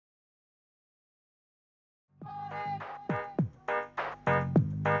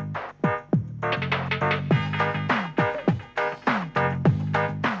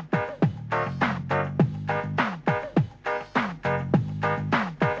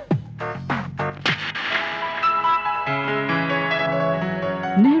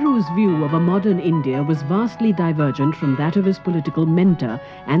Nehru's view of a modern India was vastly divergent from that of his political mentor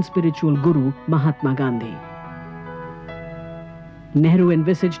and spiritual guru, Mahatma Gandhi. Nehru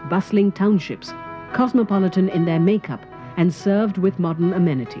envisaged bustling townships, cosmopolitan in their makeup and served with modern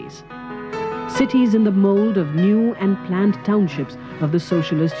amenities. Cities in the mold of new and planned townships of the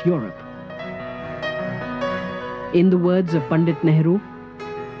socialist Europe. In the words of Pandit Nehru,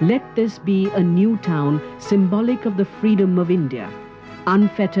 "Let this be a new town symbolic of the freedom of India,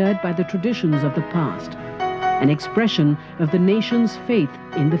 unfettered by the traditions of the past, an expression of the nation's faith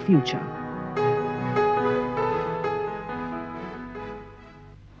in the future."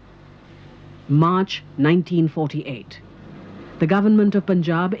 March 1948. The government of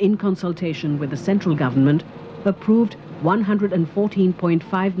Punjab, in consultation with the central government, approved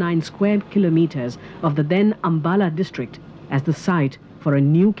 114.59 square kilometers of the then Ambala district as the site for a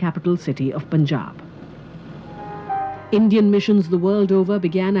new capital city of Punjab. Indian missions the world over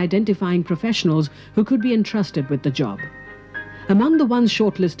began identifying professionals who could be entrusted with the job. Among the ones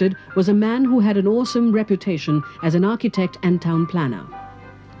shortlisted was a man who had an awesome reputation as an architect and town planner.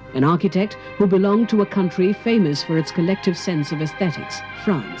 An architect who belonged to a country famous for its collective sense of aesthetics,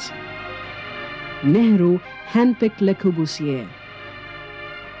 France. Nehru handpicked Le Corbusier.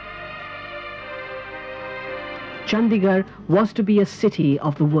 Chandigarh was to be a city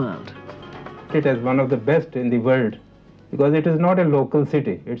of the world. It is one of the best in the world because it is not a local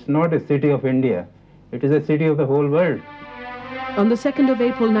city. It's not a city of India. It is a city of the whole world. On the 2nd of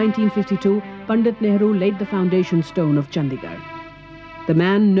April 1952, Pandit Nehru laid the foundation stone of Chandigarh. The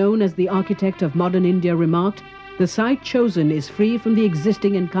man known as the architect of modern India remarked, "The site chosen is free from the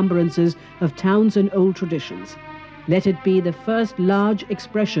existing encumbrances of towns and old traditions. Let it be the first large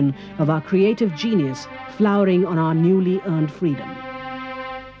expression of our creative genius flowering on our newly earned freedom."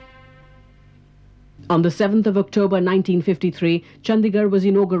 On the 7th of October 1953, Chandigarh was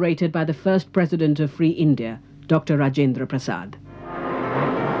inaugurated by the first president of Free India, Dr. Rajendra Prasad.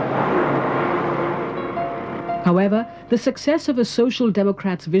 However, the success of a social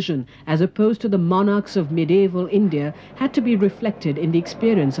democrat's vision, as opposed to the monarchs of medieval India, had to be reflected in the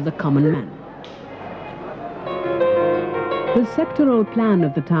experience of the common man. The sectoral plan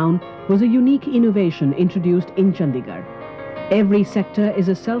of the town was a unique innovation introduced in Chandigarh. Every sector is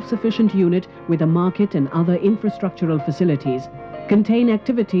a self-sufficient unit with a market and other infrastructural facilities, contain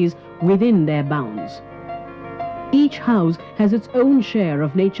activities within their bounds. Each house has its own share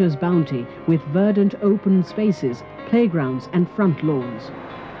of nature's bounty with verdant open spaces, playgrounds and front lawns.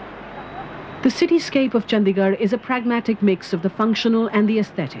 The cityscape of Chandigarh is a pragmatic mix of the functional and the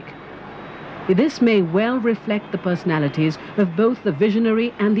aesthetic. This may well reflect the personalities of both the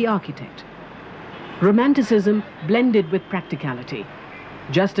visionary and the architect. Romanticism blended with practicality.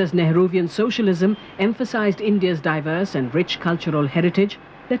 Just as Nehruvian socialism emphasized India's diverse and rich cultural heritage,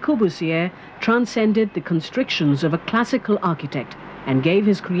 Le Corbusier transcended the constrictions of a classical architect and gave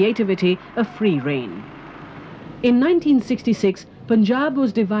his creativity a free rein. In 1966, Punjab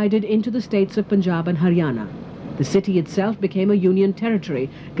was divided into the states of Punjab and Haryana. The city itself became a union territory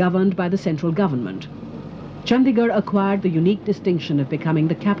governed by the central government. Chandigarh acquired the unique distinction of becoming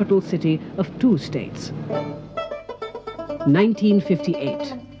the capital city of two states.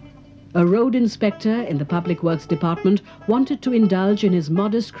 1958. A road inspector in the Public Works Department wanted to indulge in his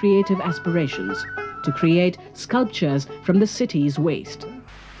modest creative aspirations to create sculptures from the city's waste.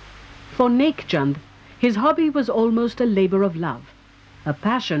 For Nek Chand, his hobby was almost a labor of love, a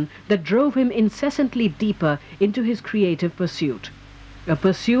passion that drove him incessantly deeper into his creative pursuit, a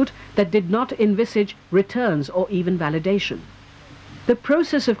pursuit that did not envisage returns or even validation. The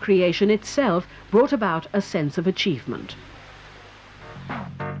process of creation itself brought about a sense of achievement.